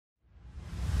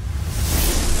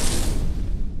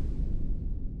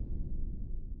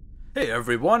Hey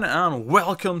everyone, and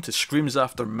welcome to Screams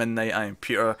After Midnight. I am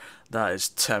Peter, that is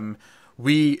Tim.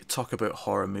 We talk about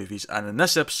horror movies, and in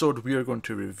this episode, we are going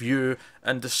to review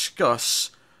and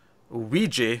discuss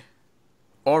Ouija,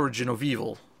 Origin of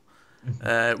Evil.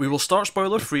 We will start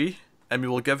spoiler free, and we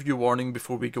will give you warning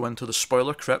before we go into the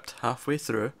spoiler crypt halfway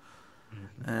through,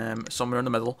 somewhere in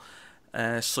the middle.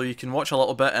 So you can watch a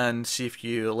little bit and see if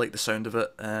you like the sound of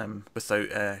it without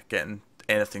getting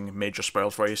anything major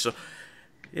spoiled for you. So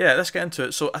yeah, let's get into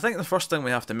it. So I think the first thing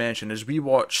we have to mention is we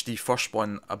watched the first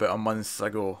one about a month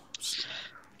ago,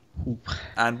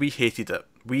 and we hated it.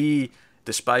 We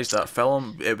despised that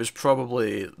film. It was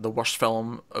probably the worst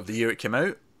film of the year it came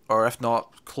out, or if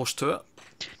not, close to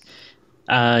it.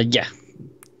 Yeah,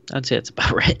 I'd say it's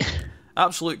about right.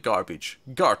 Absolute garbage.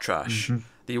 Gutter trash.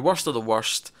 The worst of the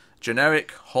worst.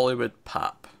 Generic Hollywood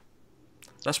pap.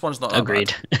 This one's not that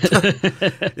Agreed.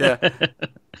 bad. Yeah.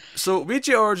 So,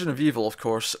 Ouija Origin of Evil, of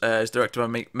course, is directed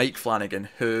by Mike Flanagan,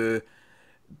 who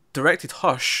directed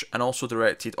Hush and also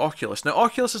directed Oculus. Now,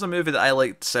 Oculus is a movie that I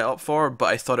liked set up for, but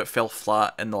I thought it fell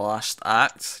flat in the last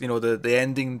act. You know, the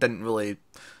ending didn't really,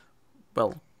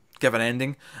 well, give an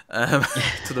ending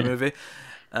to the movie.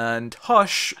 And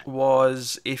Hush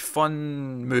was a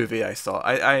fun movie, I thought.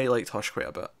 I liked Hush quite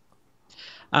a bit.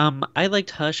 I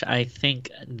liked Hush. I think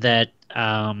that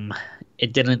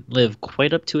it didn't live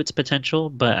quite up to its potential,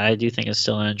 but I do think it's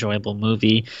still an enjoyable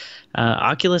movie.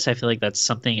 Oculus, I feel like that's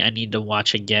something I need to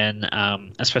watch again,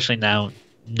 especially now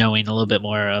knowing a little bit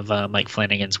more of Mike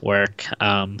Flanagan's work.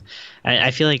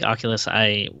 I feel like Oculus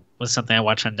I was something I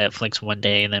watched on Netflix one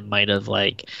day and then might have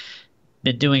like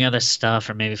been doing other stuff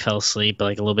or maybe fell asleep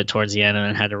like a little bit towards the end and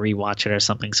then had to rewatch it or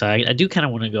something. So I do kind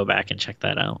of want to go back and check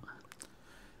that out.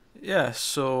 Yeah,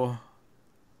 so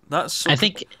that's so. I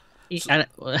think, So,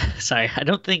 sorry, I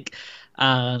don't think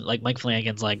like Mike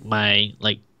Flanagan's like my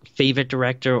like favorite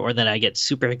director or that I get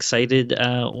super excited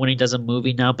when he does a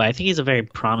movie now, but I think he's a very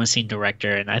promising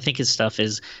director and I think his stuff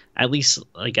is at least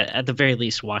like at the very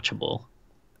least watchable.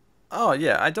 oh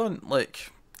yeah, I don't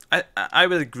like. I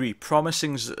would agree.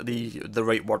 Promising's the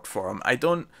right word for him. I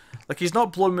don't like. He's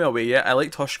not blown me away yet. I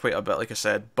liked Hush quite a bit, like I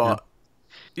said, Yeah. but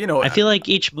you know. I feel like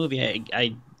each movie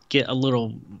I get a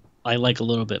little I like a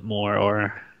little bit more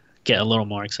or get a little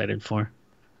more excited for.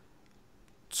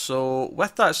 So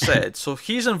with that said, so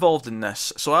he's involved in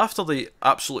this. So after the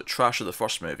absolute trash of the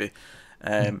first movie,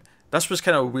 this was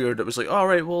kind of weird. It was like, all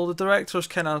right, well the director's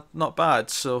kind of not bad,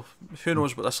 so who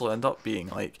knows what this will end up being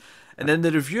like. And then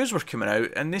the reviews were coming out,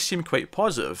 and they seemed quite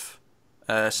positive,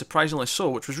 surprisingly so,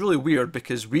 which was really weird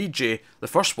because Ouija, the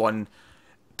first one,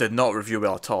 did not review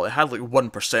well at all. It had like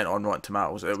 1% on Rotten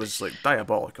Tomatoes. It was like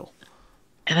diabolical.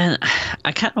 And then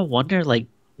I kind of wonder like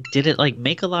did it like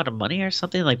make a lot of money or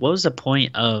something? Like what was the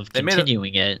point of It made it.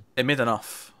 continuing it? It made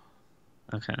enough.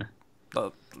 Okay.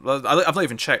 I've not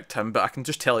even checked him, but I can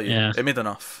just tell you, Yeah. it made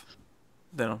enough.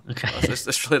 You know, Okay.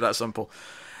 it's really that simple.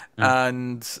 Mm.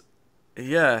 And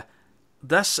yeah,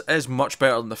 this is much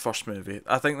better than the first movie.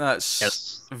 I think that's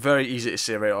Yes. very easy to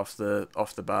say right off the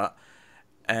bat.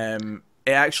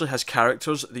 It actually has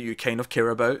characters that you kind of care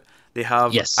about. They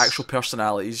have Yes. actual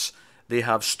personalities. They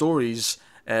have stories.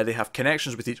 They have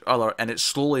connections with each other, and it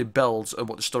slowly builds on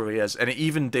what the story is. And it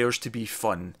even dares to be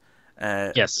fun,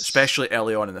 Yes. especially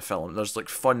early on in the film. There's like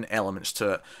fun elements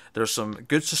to it. There's some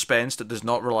good suspense that does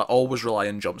not always rely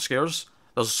on jump scares.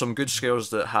 There's some good scares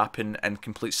that happen in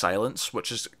complete silence,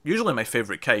 which is usually my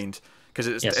favourite kind because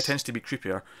it Yes. tends to be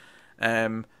creepier.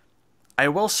 Um, I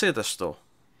will say this though,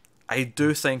 I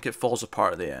do think it falls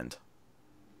apart at the end.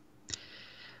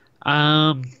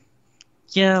 Um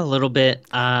yeah, a little bit.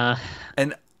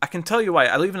 And I can tell you why.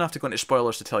 I don't even have to go into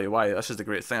spoilers to tell you why. This is the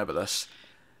great thing about this.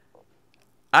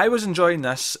 I was enjoying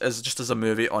this as just as a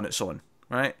movie on its own,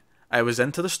 right? I was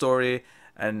into the story,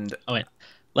 and Oh wait.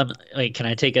 Wait, can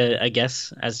I take a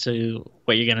guess as to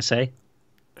what you're gonna say?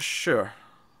 sure,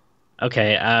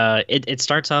 Okay, it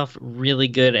starts off really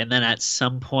good, and then at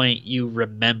some point you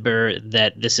remember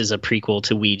that this is a prequel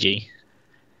to Ouija,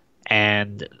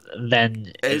 and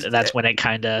then it's that's when it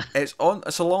kind of it's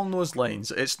along those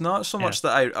lines. It's not so yeah. much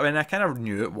that I mean I kind of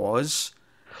knew it was,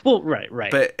 Well, right,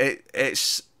 right. but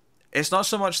it's not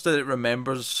so much that it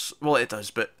remembers. Well, it does,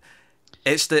 but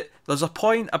it's that there's a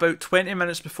point about 20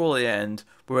 minutes before the end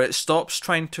where it stops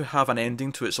trying to have an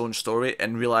ending to its own story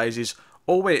and realizes,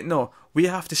 oh wait, no, we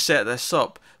have to set this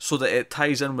up so that it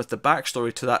ties in with the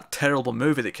backstory to that terrible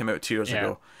movie that came out 2 years Yeah.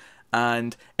 ago.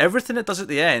 And everything it does at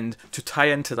the end to tie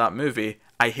into that movie,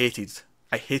 I hated.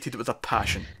 I hated it with a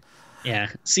passion. Yeah.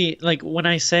 See, like when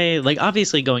I say like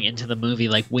obviously going into the movie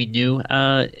like we knew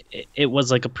it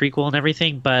was like a prequel and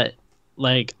everything, but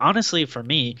like honestly for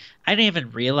me, I didn't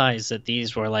even realize that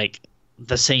these were like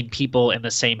the same people in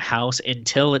the same house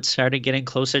until it started getting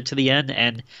closer to the end.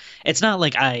 And it's not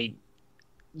like I,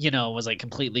 was like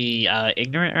completely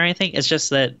ignorant or anything. It's just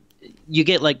that you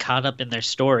get like caught up in their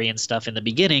story and stuff in the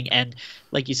beginning, and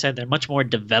like you said, they're much more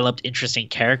developed, interesting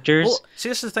characters. Well, see,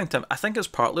 this is the thing, Tim. I think it's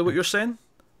partly what you're saying,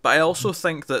 but I also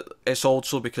think that it's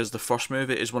also because the first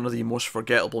movie is one of the most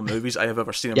forgettable movies I have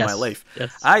ever seen in my Yes, life.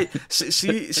 yes,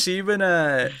 See when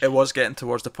it was getting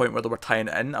towards the point where they were tying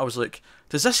it in, I was like,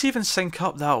 does this even sync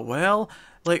up that well?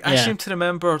 Like, I yeah. seem to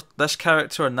remember this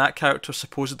character and that character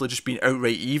supposedly just being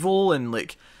outright evil, and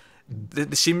like they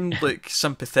seemed like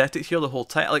sympathetic here the whole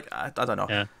time. Like, I don't know.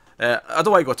 Yeah. I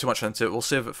don't want to go too much into it. We'll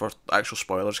save it for actual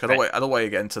spoilers. 'Cause Right. I don't want to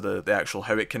get into the actual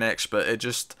how it connects, but it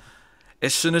just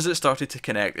as soon as it started to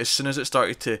connect, as soon as it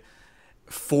started to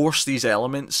force these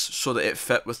elements so that it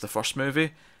fit with the first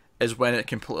movie, is when it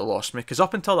completely lost me. Because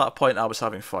up until that point, I was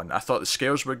having fun. I thought the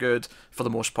scares were good for the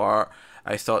most part.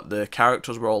 I thought the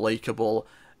characters were all likable,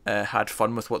 had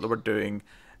fun with what they were doing,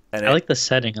 and I it. like the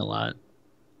setting a lot.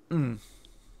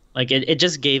 Like it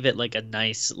just gave it like a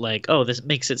nice like, oh, this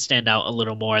makes it stand out a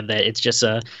little more, that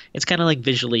it's kind of like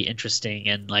visually interesting,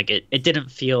 and like it didn't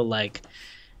feel like,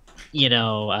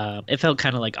 it felt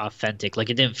kind of like authentic. Like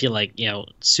it didn't feel like,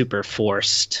 super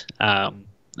forced.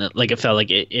 Like it felt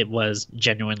like it was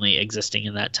genuinely existing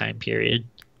in that time period.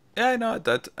 Yeah, I know it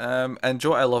did. And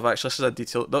Joe, I love actually. This is a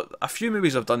detail. A few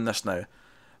movies have done this now,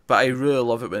 but I really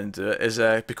love it when they do it. Is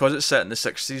because it's set in the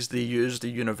 '60s, they use the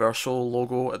Universal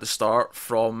logo at the start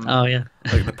from Oh yeah.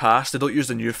 like the past. They don't use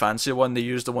the new fancy one. They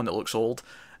use the one that looks old,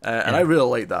 and I Yeah. really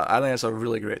like that. I think it's a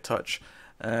really great touch.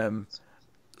 Um,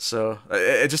 so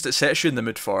it sets you in the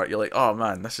mood for it. You're like, oh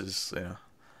man, this is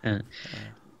Yeah.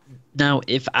 Now,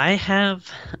 if I have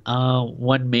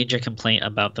one major complaint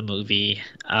about the movie,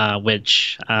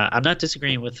 which I'm not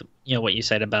disagreeing with, what you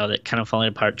said about it kind of falling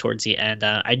apart towards the end.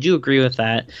 I do agree with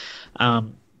that.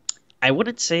 Um, I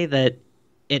wouldn't say that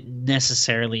it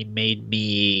necessarily made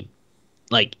me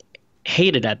like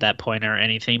hate it at that point or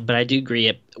anything, but I do agree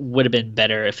it would have been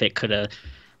better if it could have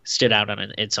stood out on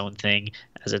its own thing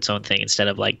as its own thing instead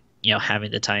of like,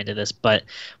 having to tie into this. But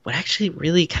what actually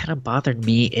really kind of bothered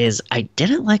me is I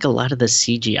didn't like a lot of the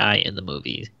CGI in the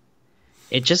movie.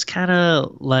 It just kind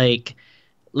of like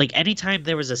anytime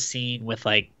there was a scene with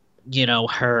like,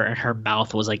 her and her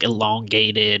mouth was like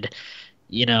elongated,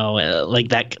 like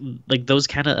that, like those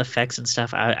kind of effects and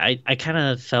stuff. I kind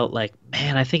of felt like,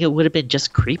 man, I think it would have been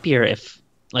just creepier if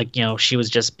like, she was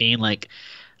just being like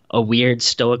a weird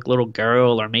stoic little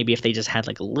girl, or maybe if they just had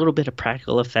like a little bit of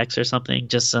practical effects or something.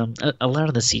 Just a lot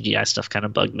of the CGI stuff kind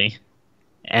of bugged me,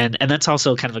 and that's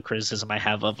also kind of a criticism I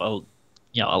have of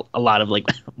a lot of like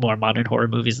more modern horror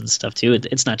movies and stuff too.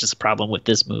 It's not just a problem with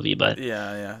this movie, but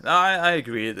yeah. No, I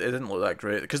agree. It didn't look that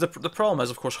great because the problem is,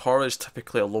 of course, horror is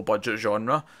typically a low budget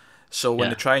genre. So when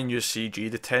they yeah, try and use CG,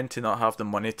 they tend to not have the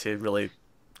money to really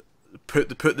put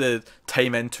the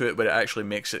time into it where it actually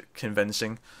makes it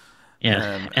convincing. yeah,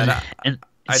 And and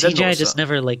I did CGI notice just that.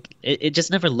 never like it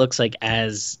just never looks like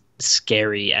as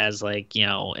scary as like,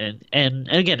 and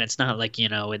again, it's not like,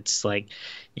 it's like,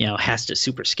 has to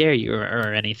super scare you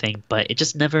or anything, but it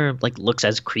just never like looks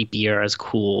as creepy or as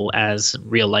cool as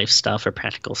real life stuff or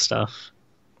practical stuff.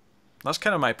 That's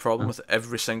kind of my problem Uh, with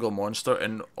every single monster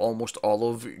in almost all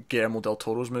of Guillermo del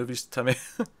Toro's movies, Timmy.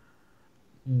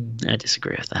 I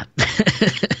disagree with that.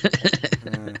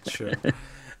 Sure.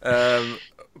 Um,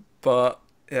 but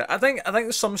yeah, I think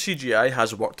some CGI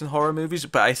has worked in horror movies,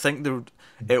 but I think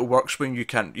it works when you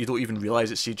don't even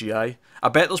realize it's CGI. I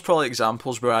bet there's probably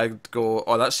examples where I go,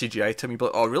 oh, that's CGI, Timmy,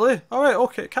 but oh, really? All right,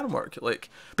 okay, it can work. Like,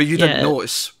 but you didn't Yeah,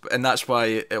 notice, and that's why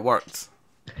it worked.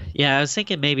 yeah, I was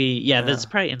thinking maybe, yeah, Yeah, there's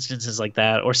probably instances like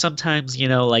that, or sometimes,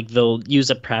 like they'll use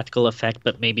a practical effect,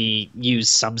 but maybe use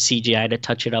some CGI to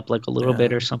touch it up like a little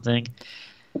bit yeah. or something.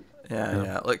 Yeah,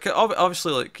 Um, yeah. Like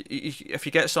obviously, like if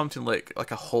you get something like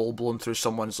a hole blown through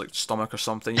someone's like stomach or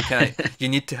something, you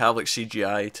need to have like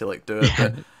CGI to like do it.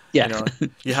 But you yeah, know,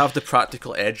 you have the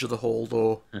practical edge of the hole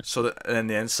though, so that and then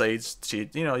the insides, so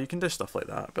you can do stuff like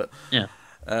that. But yeah,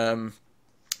 um,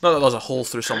 not that there's a hole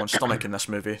through someone's stomach in this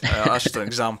movie. That's just an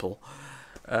example.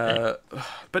 right, Uh,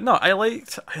 but no, I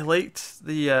liked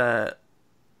the.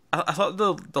 I thought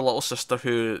the little sister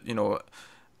who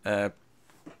uh,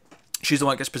 she's the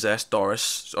one that gets possessed,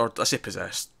 Doris, or I say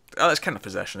possessed. It's kind of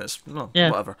possession. It's no yeah,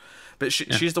 whatever, but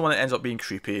yeah, she's the one that ends up being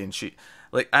creepy, and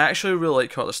I actually really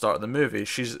like her at the start of the movie.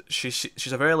 She's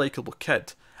a very likable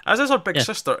kid, as is her big yeah,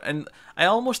 sister, and I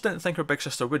almost didn't think her big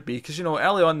sister would be because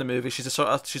early on in the movie she's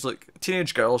like a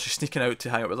teenage girl. She's sneaking out to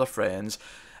hang out with her friends,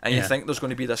 and you Yeah. think there's going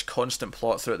to be this constant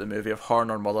plot throughout the movie of her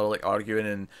and her mother like arguing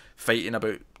and fighting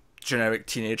about generic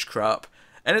teenage crap,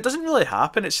 and it doesn't really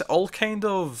happen. It's all kind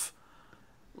of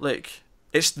like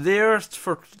it's there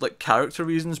for like character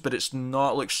reasons, but it's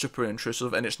not like super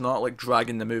intrusive, and it's not like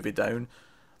dragging the movie down.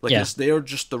 Like Yeah. it's there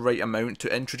just the right amount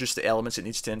to introduce the elements it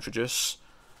needs to introduce.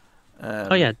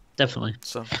 Oh Um, yeah, definitely.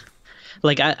 so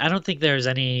Like I don't think there's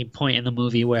any point in the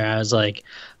movie where I was like,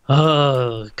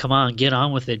 "Oh, come on, get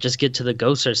on with it. Just get to the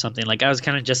ghost or something." Like I was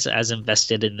kind of just as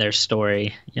invested in their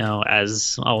story,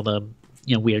 as all the,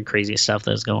 weird crazy stuff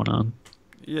that's going on.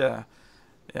 yeah,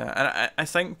 yeah, and I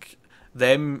think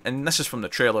them, and this is from the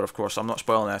trailer, of course. I'm not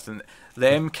spoiling anything.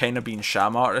 Them kind of being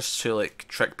sham artists who like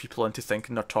trick people into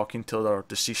thinking they're talking to their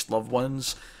deceased loved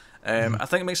ones. Mhm. I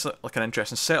think it makes it like an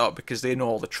interesting setup because they know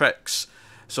all the tricks,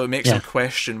 so it makes Yeah. them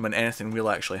question when anything real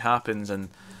actually happens, and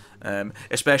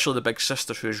especially the big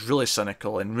sister who is really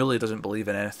cynical and really doesn't believe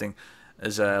in anything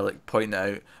is like pointing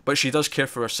it out. But she does care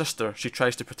for her sister. She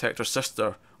tries to protect her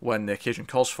sister when the occasion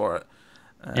calls for it.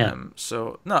 Yeah.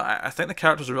 So no, I think the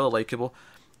characters are really likable.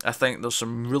 I think there's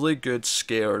some really good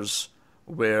scares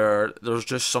where there's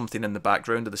just something in the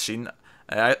background of the scene.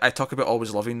 I talk about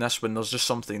always loving this when there's just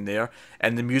something there,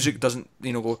 and the music doesn't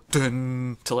go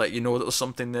dun to let you know that there's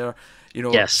something there.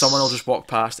 Someone will Yes. just walk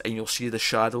past and you'll see the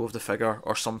shadow of the figure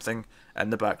or something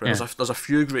in the background. Yeah. There's a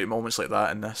few great moments like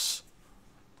that in this.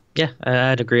 Yeah,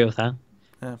 I'd agree with that.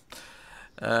 Yeah.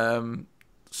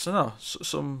 So no,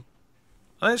 some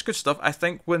I think it's good stuff. I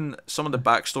think when some of the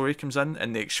backstory comes in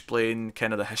and they explain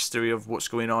kind of the history of what's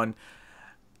going on,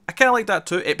 I kind of like that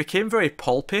too. It became very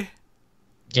pulpy,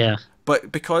 Yeah.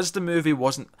 but because the movie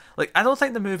wasn't like, I don't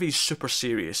think the movie's super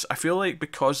serious. I feel like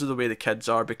because of the way the kids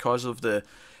are, because of the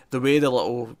way the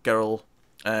little girl,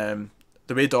 the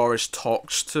way Doris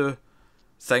talks to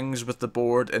things with the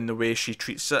board and the way she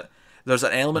treats it, there's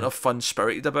an element of fun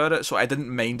spirited about it. So I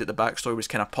didn't mind that the backstory was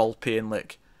kind of pulpy and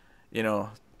like, you know,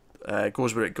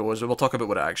 goes where it goes. We'll talk about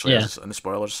what it actually Yeah. is in the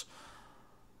spoilers.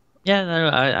 Yeah, no,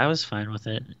 I was fine with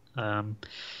it.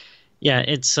 Yeah,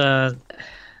 it's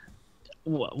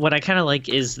what I kind of like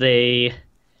is they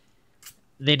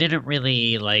didn't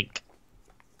really like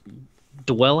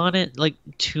dwell on it like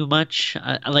too much.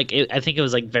 I think it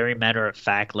was like very matter of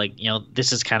fact. Like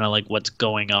this is kind of like what's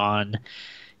going on.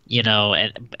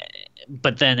 And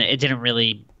but then it didn't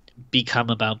really become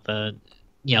about the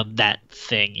that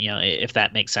thing. If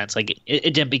that makes sense. Like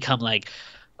it didn't become like,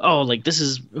 oh, like this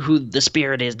is who the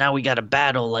spirit is. Now we got to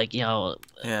battle. Like Yeah,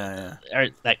 or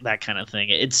that kind of thing.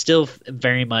 It's still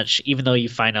very much, even though you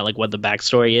find out like what the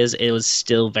backstory is, it was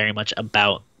still very much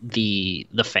about the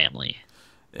family.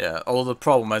 yeah. Although the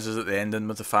problem is that the ending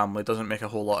with the family doesn't make a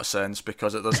whole lot of sense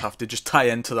because it does have to just tie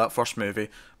into that first movie.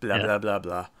 Blah Yeah. blah blah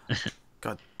blah.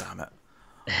 God damn it.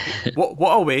 What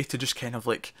a way to just kind of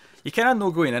like, you kind of know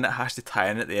going in it has to tie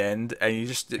in at the end, and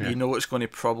Yeah. you know it's going to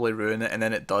probably ruin it, and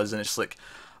then it does, and it's like,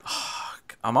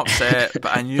 I'm upset,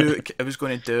 but I knew it was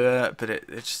going to do it, but it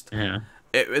just, Yeah.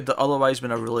 it would otherwise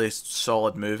been a really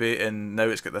solid movie, and now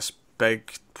it's got this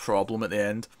big problem at the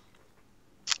end.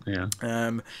 Yeah.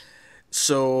 Um,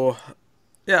 so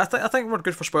yeah, I think we're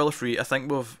good for spoiler free. I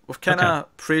think we've kind Okay.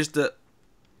 of praised it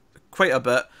quite a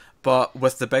bit, but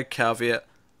with the big caveat,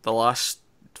 the last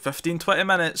 15-20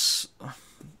 minutes.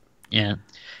 Yeah.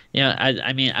 Yeah,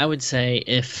 I mean, I would say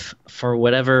if for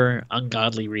whatever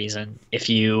ungodly reason, if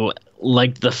you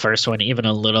liked the first one even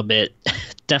a little bit,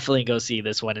 definitely go see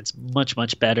this one. It's much,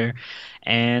 much better.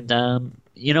 And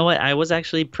you know what? I was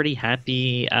actually pretty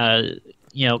happy,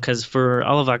 because for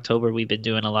all of October we've been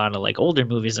doing a lot of like older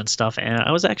movies and stuff, and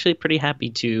I was actually pretty happy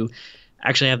to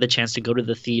actually have the chance to go to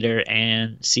the theater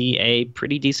and see a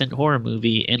pretty decent horror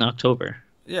movie in October.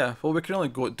 Yeah, well, we can only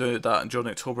go do that during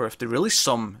October if they release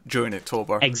some during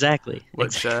October, Exactly.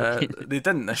 which Exactly. they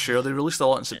didn't this year. They released a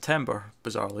lot in September,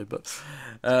 bizarrely. But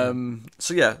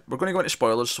so yeah, we're going to go into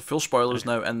spoilers. So full spoilers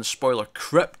now in the spoiler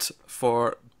crypt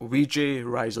for Ouija,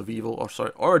 Rise of Evil, or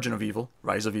sorry, Origin of Evil,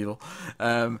 Rise of Evil.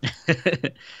 Um,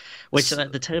 Which s-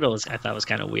 the title I thought was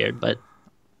kind of weird, but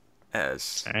it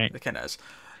is. all right, It kind of is.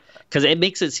 because it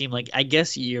makes it seem like, I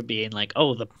guess you're being like,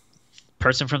 oh, the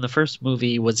person from the first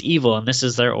movie was evil and this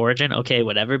is their origin. Okay,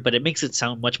 whatever, but it makes it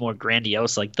sound much more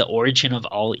grandiose, like the origin of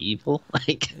all evil.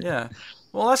 Like, Yeah.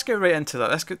 Well, let's get right into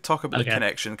that. Talk about the okay,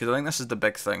 connection because I think this is the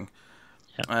big thing.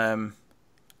 yeah, Um,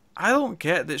 I don't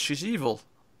get that she's evil.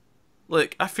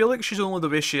 Like, I feel like she's only the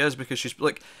way she is because she's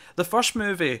like the first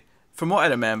movie, from what I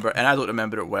remember, and I don't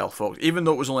remember it well, folks. Even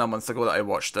though it was only a month ago that I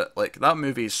watched it, like that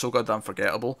movie is so goddamn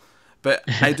forgettable. But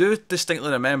I do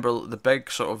distinctly remember the big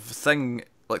sort of thing,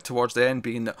 like towards the end,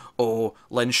 being that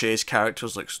Lin Shaye's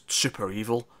character's like super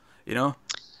evil, you know?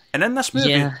 And in this movie,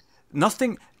 Yeah.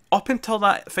 nothing up until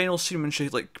that final scene when she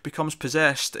like becomes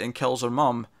possessed and kills her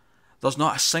mum. There's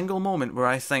not a single moment where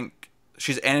I think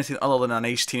she's anything other than a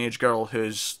nice teenage girl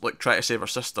who's like trying to save her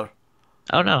sister.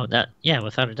 Oh no, that yeah,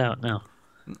 without a doubt, no,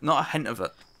 Not a hint of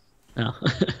it. no.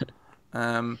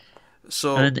 Um,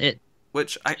 so And it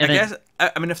which I and it guess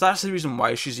I mean if that's the reason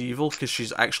why she's evil because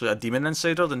she's actually a demon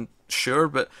inside her, then sure.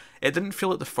 But it didn't feel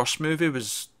like the first movie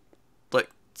was like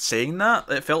saying that.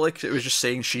 It felt like it was just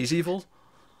saying she's evil.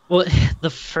 well, the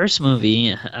first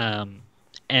movie,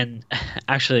 and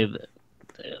actually,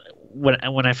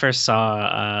 when I first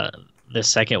saw the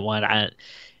second one, I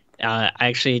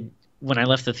actually when I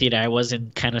left the theater, I was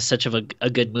in kind of such of a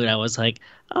good mood. I was like,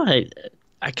 oh,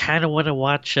 I kind of want to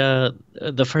watch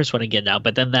the first one again now,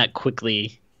 but then that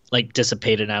quickly like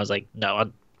dissipated, and I was like, no,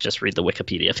 I'll just read the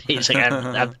Wikipedia page.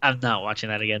 Like I'm not watching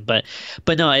that again. But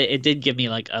no, it did give me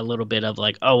like a little bit of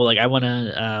like, oh, well, like I want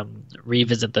to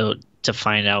revisit to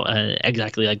find out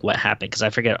exactly like what happened because I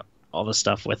forget all the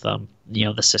stuff with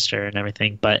the sister and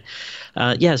everything. But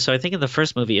yeah, so I think in the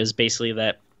first movie it was basically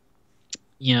that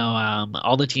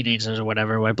all the teenagers or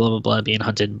whatever were blah blah blah being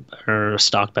hunted or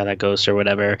stalked by that ghost or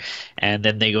whatever, and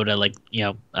then they go to like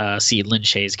see Lin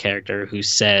Shaye's character who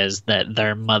says that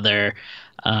their mother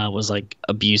was like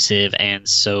abusive and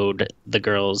sewed the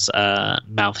girl's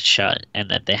mouth shut, and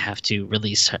that they have to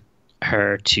release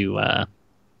her to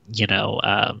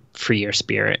free her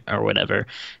spirit or whatever.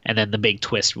 And then the big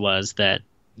twist was that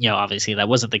obviously that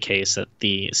wasn't the case,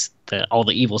 that all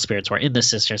the evil spirits were in the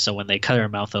sister, so when they cut her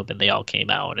mouth open they all came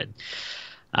out.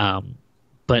 And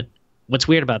but what's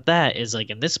weird about that is like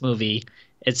in this movie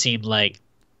it seemed like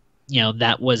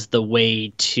that was the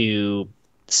way to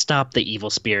stop the evil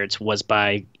spirits was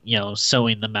by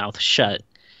sewing the mouth shut.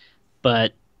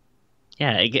 But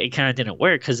yeah, it kind of didn't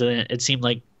work because it seemed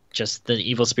like just the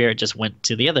evil spirit just went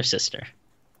to the other sister,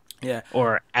 Yeah,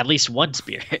 or at least one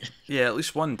spirit. yeah, at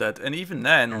least one did, and even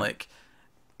then, Yeah. like,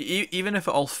 even if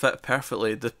it all fit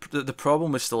perfectly, the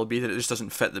problem would still be that it just doesn't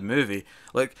fit the movie.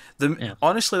 Like, Yeah.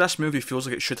 honestly, this movie feels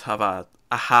like it should have a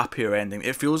happier ending.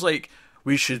 It feels like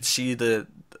we should see even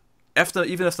if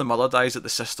the mother dies, that the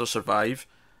sisters survive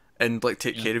and like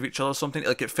take Yeah. care of each other or something.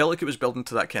 Like, it felt like it was building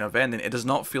to that kind of ending. It does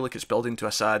not feel like it's building to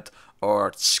a sad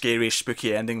or scary,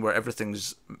 spooky ending where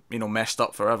everything's messed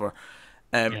up forever.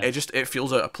 Yeah. It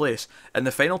feels out of place. In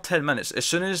the final 10 minutes, as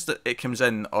soon as it comes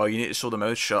in, oh, you need to sew the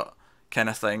mouth shut, kind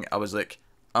of thing, I was like,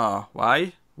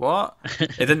 why? What?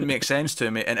 It didn't make sense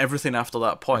to me, and everything after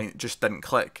that point just didn't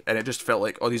click, and it just felt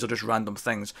like, oh, these are just random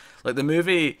things. Like, the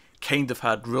movie kind of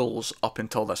had rules up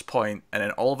until this point, and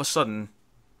then all of a sudden,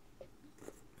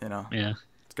 Yeah.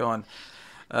 it's gone.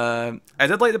 I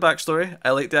did like the backstory.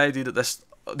 I like the idea that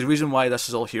the reason why this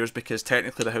is all here is because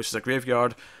technically the house is a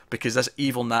graveyard, because this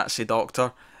evil Nazi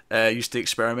doctor used to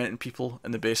experiment in people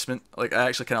in the basement. Like, I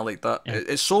actually kind of like that. Yeah.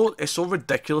 It's so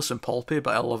ridiculous and pulpy,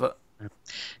 but I love it.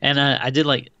 And I did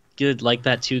like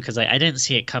that too because I didn't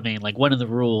see it coming. Like one of the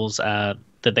rules that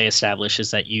they establish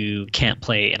is that you can't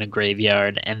play in a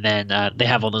graveyard, and then they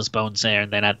have all those bones there,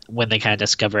 and then when they kind of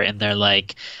discover it, and they're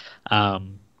like,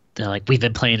 we've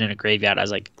been playing in a graveyard. I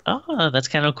was like, oh, that's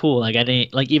kind of cool. Like I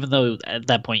didn't like, even though at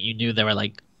that point you knew there were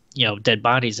like dead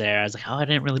bodies there. I was like, oh, I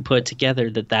didn't really put it together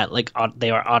that like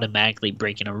they are automatically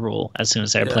breaking a rule as soon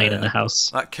as they're playing in the house.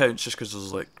 That counts just because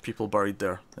there's like people buried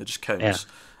there. It just counts.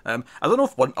 Yeah. I don't know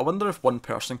if I wonder if one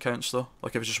person counts though.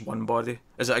 Like if it's just one body.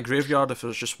 Is it a graveyard if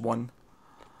there's just one?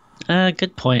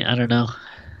 Good point. I don't know.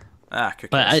 Cookies.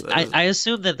 But I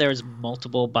assume that there's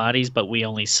multiple bodies, but we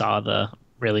only saw that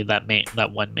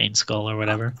one main skull or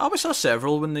whatever. I always saw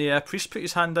several when the priest put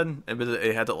his hand in and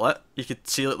he had it lit. You could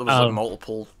see that there was like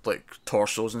multiple like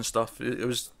torsos and stuff. It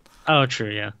was. Oh,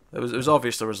 true. Yeah. It was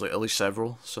obvious there was like at least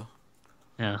several. So.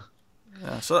 Yeah.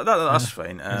 Yeah. So that's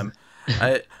fine.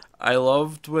 I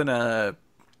loved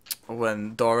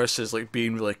when Doris is like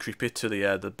being really creepy to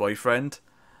the boyfriend.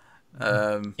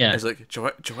 Yeah. He's like, do you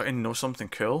want to know something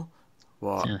cool?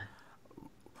 What? Yeah.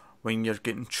 When you're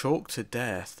getting choked to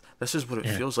death, this is what it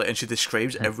Yeah. feels like, and she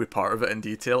describes every part of it in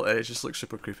detail. It just looks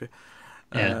super creepy.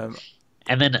 Yeah.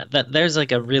 And then there's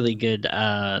like a really good,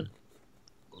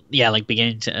 like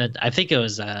beginning to. I think it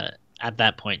was at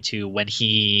that point too when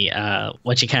she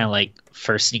kind of like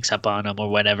first sneaks up on him or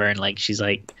whatever, and like she's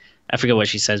like, I forget what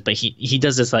she says, but he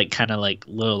does this like kind of like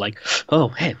little like, oh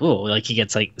hey whoa, like he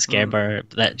gets like scared by her.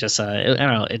 That just I don't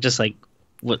know, it just like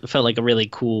felt like a really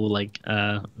cool like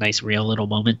nice real little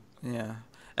moment. Yeah.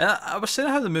 And I was saying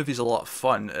how the movie's a lot of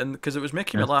fun, and because it was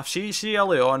making me laugh. See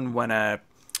early on when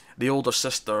the older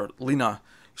sister Lena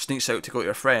sneaks out to go to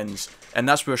her friends, and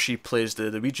that's where she plays the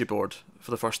Ouija board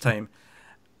for the first time.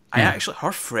 Yeah.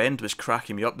 her friend was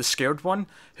cracking me up, the scared one,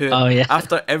 who Oh yeah.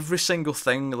 after every single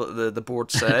thing that the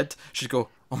board said, she'd go,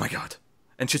 "Oh my god,"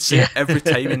 and she'd say Yeah. it every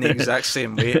time in the exact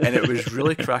same way, and it was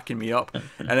really cracking me up.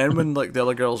 And then when like the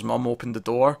other girl's mum opened the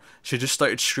door, she just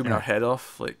started screaming Yeah. her head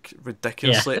off like Yeah.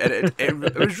 ridiculously, and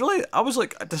it was really, I was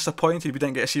like disappointed we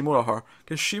didn't get to see more of her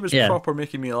because she was Yeah. proper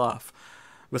making me laugh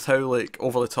with how like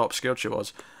over the top scared she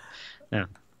was. Yeah.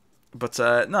 But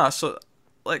no, so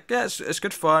like yeah, it's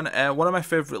good fun. One of my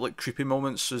favorite like creepy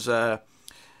moments was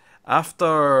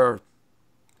after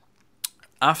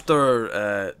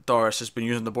Doris has been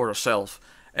using the board herself.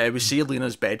 We see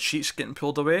Lena's bed sheets getting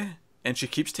pulled away, and she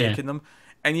keeps Yeah. taking them.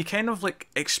 And you kind of like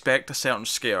expect a certain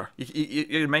scare.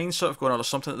 Your mind's sort of going, oh, there's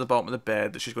something at the bottom of the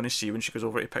bed that she's going to see when she goes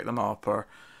over to pick them up or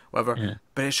whatever. Yeah.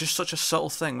 But it's just such a subtle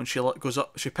thing. When she goes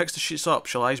up, she picks the sheets up,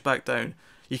 she lies back down.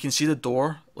 You can see the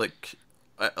door, like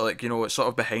you know, it's sort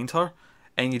of behind her,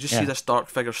 and you just see Yeah. this dark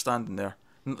figure standing there.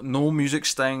 No music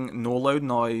sting, no loud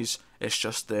noise. It's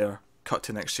just there. Cut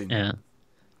to next scene. Yeah.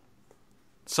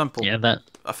 Simple, Yeah. That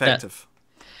effective.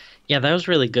 yeah, that was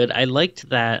really good. I liked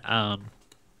that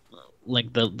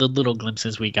like the little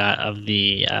glimpses we got of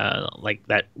the like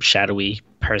that shadowy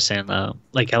person.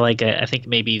 Like I like it. I think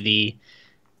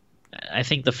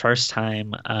the first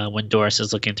time when Doris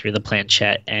is looking through the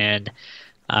planchette and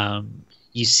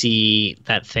you see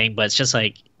that thing, but it's just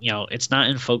like, you know, it's not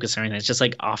in focus or anything. It's just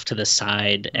like off to the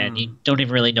side, and you don't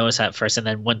even really notice that at first. And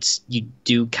then once you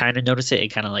do kind of notice it, it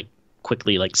kind of like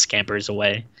quickly like scampers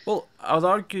away. Well, I would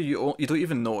argue you don't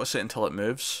even notice it until it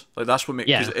moves. Like that's what makes,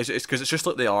 Yeah. because it's just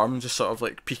like the arm just sort of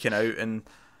like peeking out, and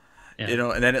Yeah. you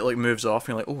know, and then it like moves off,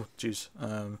 and you're like, oh, jeez.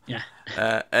 Yeah.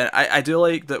 And I do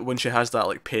like that when she has that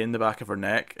like pain in the back of her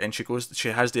neck, and she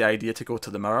has the idea to go to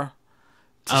the mirror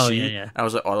to Oh see. yeah, yeah. I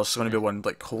was like, oh, there's going to be one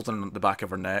like holding the back of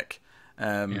her neck.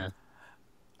 Yeah.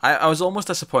 I was almost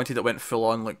disappointed it went full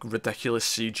on like ridiculous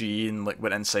CG and like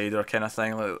went inside her kind of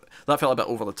thing. Like that felt a bit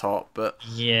over the top, but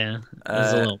Yeah. It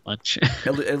was a little much.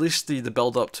 at least the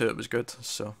build up to it was good.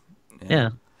 So Yeah.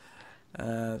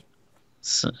 Uh,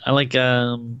 So, I like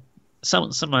some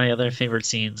of my other favorite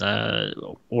scenes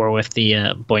were with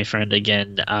the boyfriend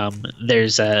again.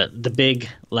 There's the big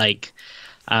like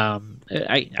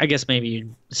I guess maybe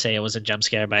you'd say it was a jump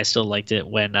scare, but I still liked it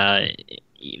when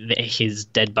his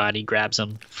dead body grabs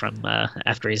him from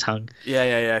after he's hung.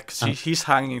 yeah. Because he's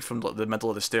hanging from the middle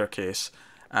of the staircase,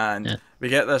 and Yeah. we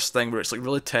get this thing where it's like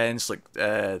really tense. Like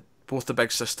both the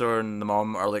big sister and the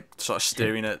mom are like sort of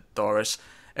staring at Doris,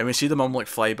 and we see the mom like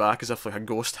fly back as if like a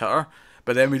ghost hit her.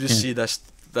 But then we just see this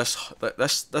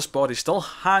body still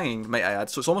hanging, might I add.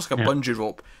 So it's almost like a bungee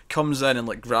rope comes in and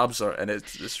like grabs her, and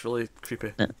it's really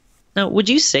creepy. Now, would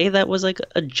you say that was like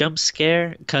a jump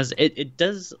scare? Because it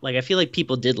does, like, I feel like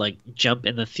people did like jump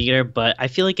in the theater, but I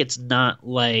feel like it's not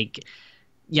like,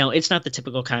 you know, it's not the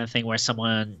typical kind of thing where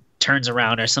someone turns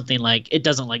around or something, like it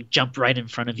doesn't like jump right in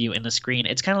front of you in the screen.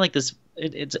 It's kind of like this,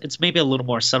 it's maybe a little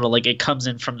more subtle, like it comes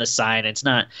in from the side. It's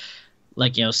not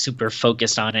like, you know, super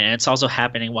focused on it. And it's also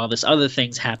happening while this other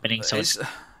thing's happening. So It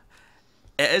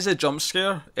is a jump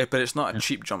scare, but it's not a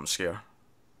cheap jump scare.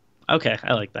 okay,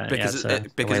 I like that. Because Yeah,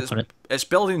 it's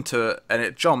building to it and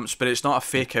it jumps, but it's not a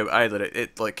fake out either.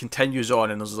 It like continues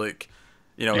on, and there's like,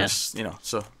 you know, it's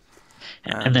so.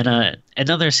 And then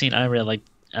another scene I really liked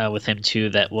with him too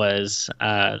that was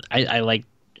I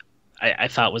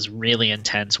thought was really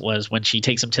intense was when she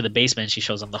takes him to the basement and she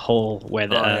shows him the hole where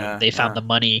they found the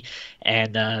money,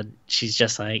 and she's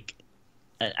just like,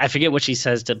 I forget what she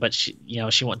says to, but she, you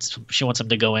know, she wants him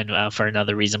to go in for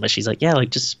another reason, but she's like, yeah, like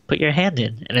just put your hand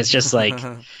in, and it's just like,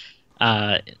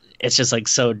 it's just like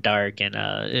so dark, and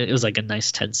it was like a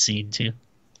nice tense scene too.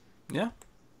 Yeah.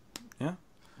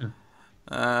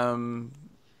 I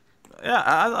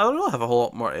don't really have a whole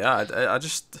lot more to add. I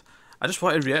just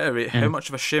want to reiterate how much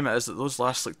of a shame it is that those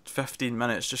last like 15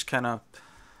 minutes just kind of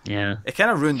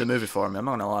ruined the movie for me. I'm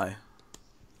not gonna lie.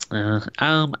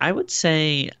 I would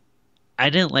say I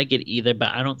didn't like it either, but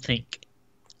I don't think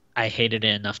I hated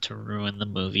it enough to ruin the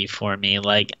movie for me.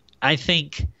 Like, I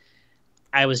think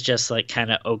I was just like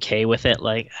kind of okay with it.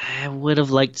 Like, I would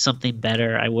have liked something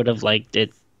better. I would have liked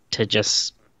it to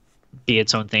just be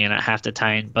its own thing and not have to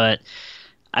tie in, but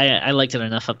I liked it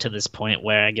enough up to this point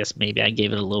where I guess maybe I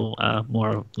gave it a little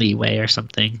more leeway or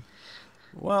something.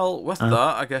 Well, with that,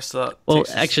 I guess that. Well,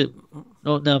 actually,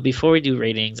 no. Before we do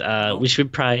ratings, we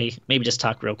should probably maybe just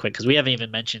talk real quick because we haven't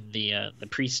even mentioned the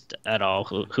priest at all,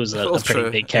 who's a pretty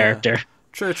big character.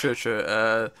 Yeah.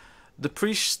 True. The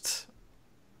priest.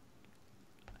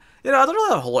 You know, I don't really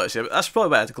have a whole lot to say. That's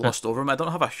probably why I glossed over him. I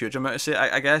don't have a huge amount to say.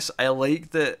 I guess I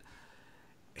like that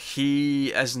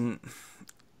he isn't.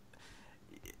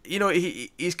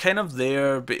 he's kind of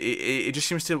there, but he just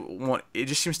seems to want. He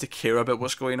just seems to care about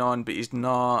what's going on, but he's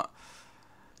not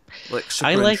like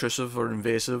I super like intrusive or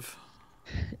invasive.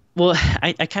 Well,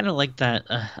 I kind of like that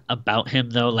about him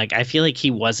though. Like I feel like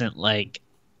he wasn't like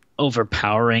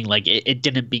overpowering. Like it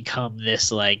didn't become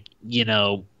this like,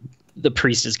 the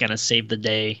priest is gonna save the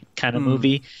day kind of Mm,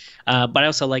 movie. But I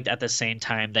also liked at the same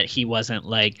time that he wasn't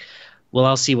like, well,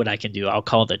 I'll see what I can do. I'll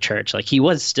call the church. Like he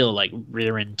was still like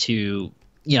rearing to,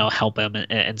 help him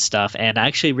and stuff. And I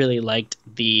actually really liked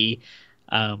the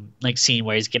like scene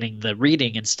where he's getting the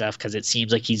reading and stuff because it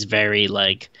seems like he's very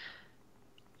like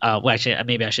well, actually,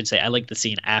 maybe I should say I like the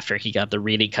scene after he got the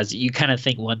reading because you kind of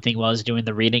think one thing while he's doing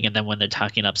the reading, and then when they're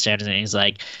talking upstairs, and he's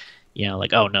like,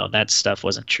 like, oh no, that stuff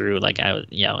wasn't true. Like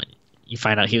you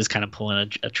find out he was kind of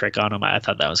pulling a trick on him. I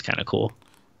thought that was kind of cool.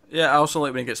 yeah, I also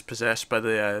like when he gets possessed by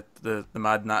the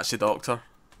mad Nazi doctor,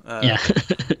 uh, Yeah,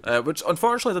 which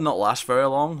unfortunately did not last very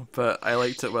long, but I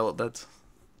liked it while it did.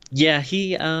 yeah.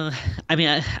 I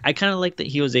mean, I kind of like that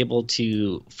he was able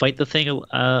to fight the thing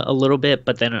a little bit,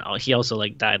 but then he also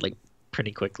like died like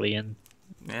pretty quickly, and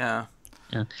Yeah.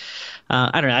 yeah.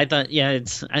 I don't know. I thought, yeah,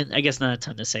 I guess not a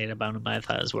ton to say about him, but I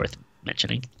thought it was worth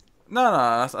mentioning. No,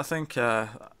 no, I think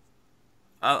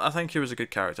I think he was a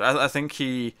good character. I think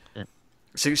he Yeah.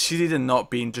 succeeded in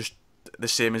not being just the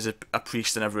same as a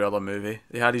priest in every other movie.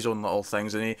 He had his own little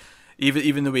things, and he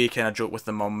even the way he kind of joked with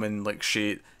the mum and like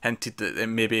she hinted that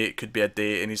maybe it could be a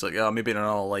date, and he's like, oh, maybe in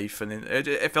another life, and then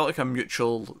it felt like a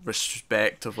mutual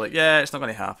respect of like, yeah, it's not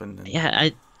going to happen. And Yeah,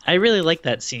 I really like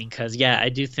that scene because yeah, I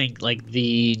do think like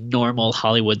the normal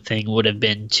Hollywood thing would have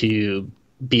been to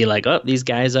be like, oh, these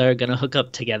guys are gonna hook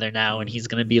up together now, and he's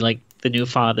gonna be like the new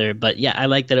father. But yeah, I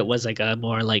like that it was like a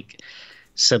more like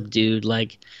subdued,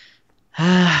 like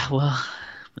well,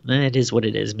 it is what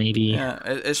it is. Maybe yeah,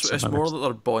 some it's other, more that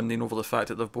they're bonding over the fact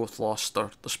that they've both lost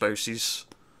their spouses.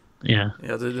 yeah,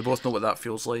 Yeah, they both know what that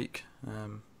feels like.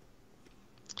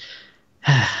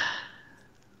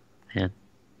 yeah.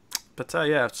 But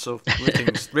yeah, so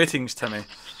ratings, Timmy.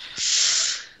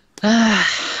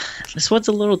 This one's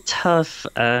a little tough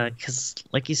because,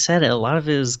 like you said, a lot of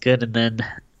it is good, and then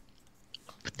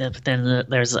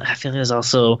there's I feel there's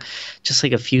also just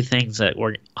like a few things that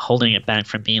were holding it back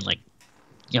from being like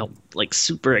like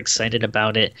super excited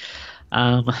about it.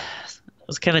 I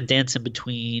was kind of dancing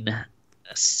between a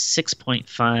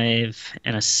 6.5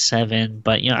 and a 7,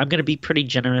 but I'm gonna be pretty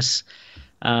generous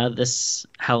this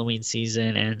Halloween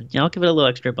season, and I'll give it a little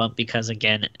extra bump because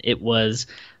again, it was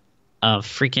a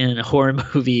freaking horror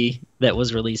movie that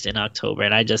was released in October,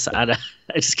 and I just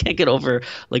can't get over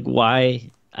like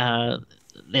why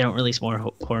they don't release more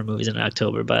horror movies in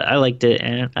October. But I liked it,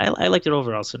 and I liked it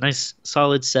overall. So nice,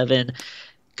 solid 7.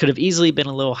 Could have easily been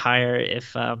a little higher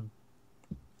if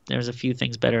there's a few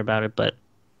things better about it, but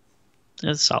it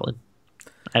was solid.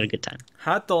 I had a good time.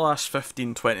 Had the last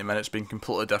 15-20 minutes been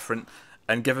completely different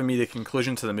and given me the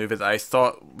conclusion to the movie that I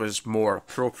thought was more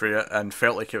appropriate and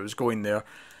felt like it was going there,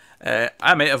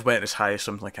 I might have went as high as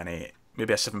something like an 8,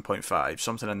 maybe a 7.5,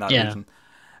 something in that Yeah, region.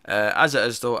 As it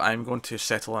is, though, I'm going to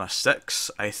settle on a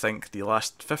 6. I think the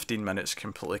last 15 minutes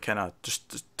completely kind of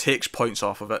just takes points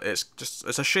off of it.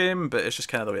 It's a shame, but it's just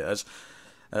kind of the way it is.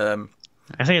 Um,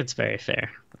 I think it's very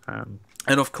fair. Um,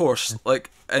 and of course,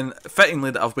 like, and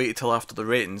fittingly that I've waited till after the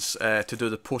ratings to do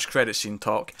the post-credit scene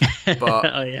talk. But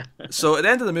oh yeah, so at the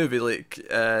end of the movie, like,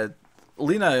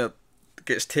 Lena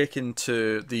gets taken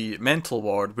to the mental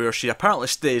ward where she apparently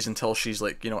stays until she's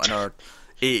like, in her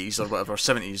 80s or whatever,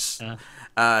 70s.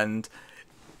 And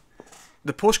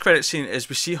the post-credit scene is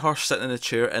we see her sitting in a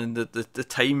chair and the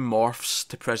time morphs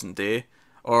to present day.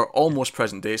 Or almost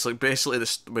present day. It's like basically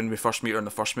this when we first meet her in the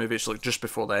first movie. It's like just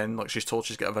before then, like she's told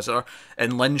she's got a visitor,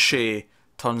 and Lin Shaye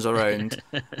turns around,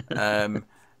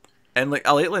 and like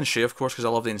I like Lin Shaye of course because I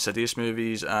love the Insidious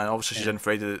movies, and obviously she's in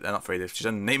not Friday, she's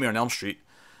in Nightmare on Elm Street.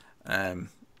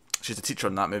 She's the teacher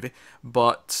in that movie,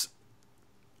 but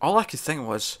all I could think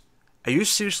was, are you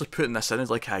seriously putting this in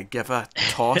as like I give a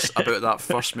toss about that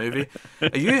first movie?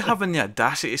 Are you having the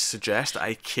audacity to suggest that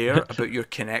I care about your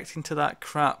connecting to that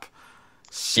crap?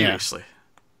 Seriously.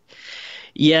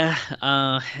 yeah.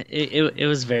 It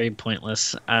was very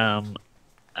pointless.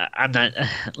 I'm not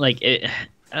like it.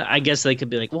 I guess they could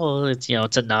be like, well, it's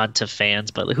a nod to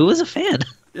fans, but who was a fan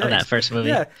Yeah, of that first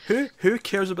movie? yeah. Who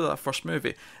cares about that first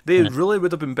movie? They really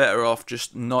would have been better off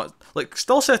just not like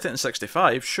still set it in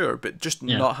 65, sure, but just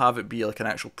not have it be like an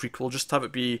actual prequel. Just have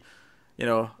it be,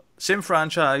 same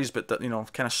franchise, but that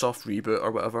kind of soft reboot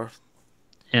or whatever.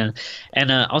 Yeah,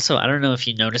 and also I don't know if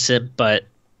you notice it, but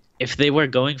if they were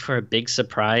going for a big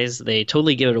surprise, they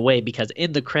totally give it away because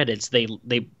in the credits they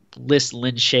list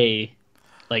Lin Shaye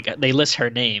like they list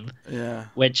her name, Yeah.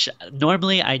 which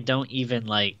normally I don't even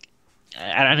like.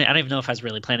 I don't even know if I was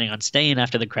really planning on staying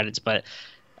after the credits, but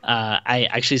I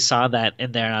actually saw that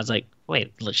in there and I was like,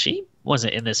 wait, she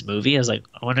wasn't in this movie. I was like,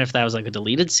 I wonder if that was like a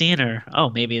deleted scene or oh,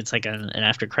 maybe it's like an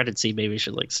after credit scene. Maybe we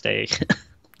should like stay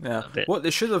Yeah. a bit. What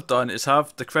they should have done is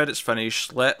have the credits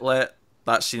finish, let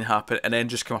that scene happen, and then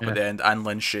just come up Yeah. at the end and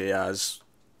Lin Shaye as,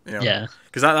 Yeah.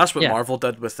 because that's what Yeah. Marvel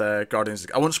did with Guardians.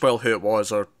 I won't spoil who it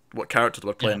was or what character they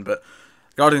were Yeah. playing, but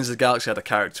Guardians of the Galaxy had a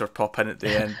character pop in at the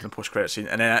end in the post credit scene,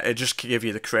 and then it just gave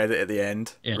you the credit at the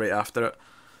end Yeah. right after it.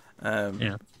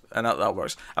 Yeah. And that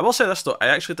works. I will say this though, I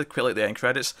actually did quite like the end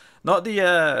credits. Not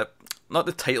the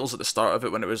titles at the start of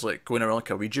it when it was like going around like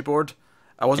a Ouija board.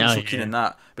 I wasn't Oh, so keen yeah. in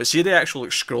that. But see the actual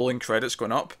like scrolling credits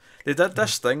going up. They did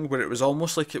this thing where it was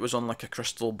almost like it was on like a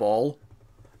crystal ball,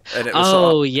 and it was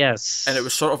Oh, yes.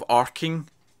 sort of arcing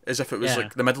as if it was Yeah.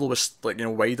 like the middle was like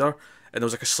wider, and there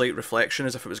was like a slight reflection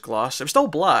as if it was glass. It was still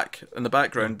black in the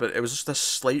background, but it was just this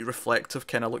slight reflective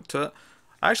kind of look to it.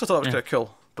 I actually thought it was Yeah. kind of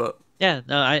cool, but Yeah,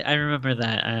 no, I remember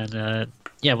that, and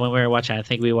yeah, when we were watching, I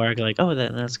think we were like, oh,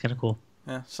 that's kind of cool.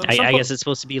 yeah, I guess it's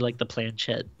supposed to be like the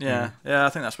planchette. yeah, I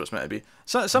think that's what it's meant to be.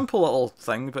 So, simple little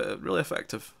thing, but really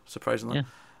effective, surprisingly.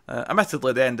 Yeah.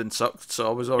 Admittedly, the ending sucked, so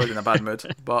I was already in a bad mood.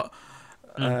 But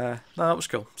no, that was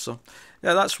cool. So,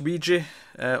 yeah, that's Ouija,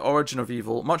 Origin of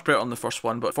Evil. Much better on the first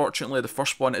one, but fortunately, the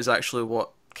first one is actually what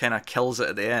kind of kills it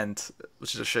at the end,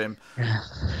 which is a shame. Yeah.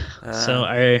 So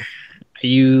are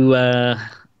you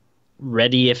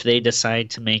ready if they decide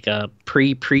to make a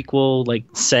prequel like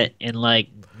set in like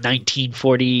Oh,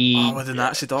 with the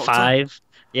Nazi doctor. 1945?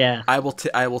 Yeah. I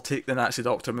will take the Nazi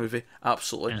Doctor movie,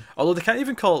 absolutely. Yeah. Although they can't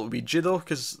even call it Ouija though,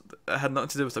 because it had nothing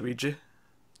to do with a Ouija.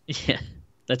 Yeah.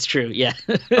 That's true. Yeah.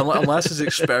 Unless his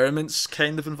experiments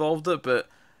kind of involved it, but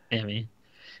I mean,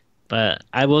 but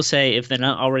I will say if they're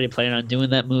not already planning on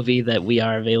doing that movie, that we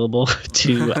are available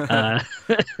to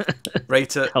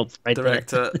write it, help write direct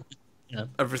that. it, Yeah.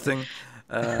 everything.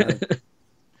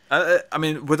 I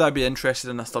mean, would I be interested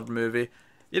in a third movie?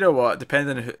 You know what?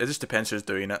 Depending, it just depends who's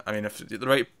doing it. I mean, if the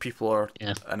right people are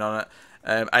Yeah. in on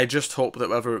it, I just hope that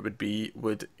whoever it would be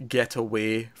would get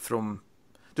away from,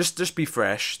 just be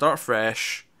fresh, start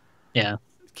fresh, Yeah.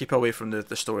 keep away from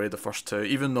the story of the first two.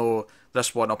 Even though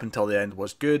this one up until the end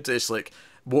was good, it's like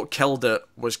what killed it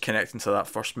was connecting to that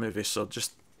first movie. So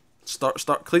just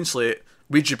start clean slate,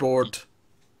 Ouija board,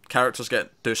 characters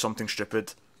do something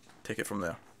stupid, take it from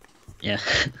there. Yeah.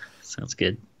 Sounds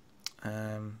good.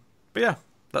 But yeah,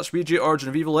 that's Ouija Origin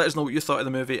of Evil. Let us know what you thought of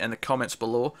the movie in the comments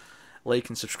below. Like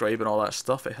and subscribe and all that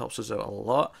stuff. It helps us out a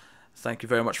lot. Thank you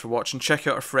very much for watching. Check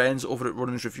out our friends over at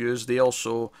Ronan's Reviews. They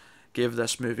also gave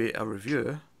this movie a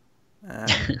review.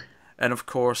 And of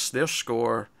course, their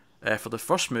score for the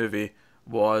first movie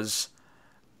was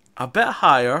a bit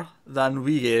higher than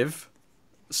we gave.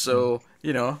 So,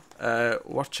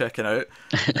 worth checking out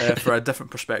for a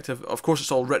different perspective. Of course,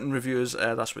 it's all written reviews.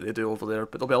 That's what they do over there.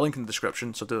 But there'll be a link in the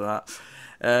description, so do that.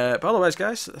 But otherwise,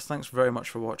 guys, thanks very much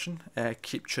for watching.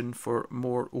 Keep tuned for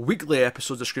more weekly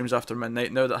episodes of Screams After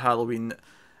Midnight. Now that Halloween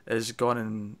is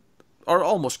gone or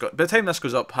almost gone. By the time this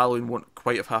goes up, Halloween won't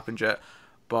quite have happened yet.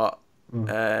 But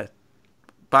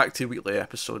back to weekly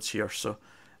episodes here, so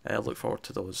look forward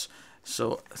to those.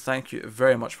 So thank you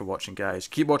very much for watching, guys.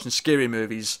 Keep watching scary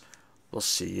movies. We'll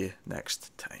see you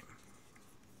next time.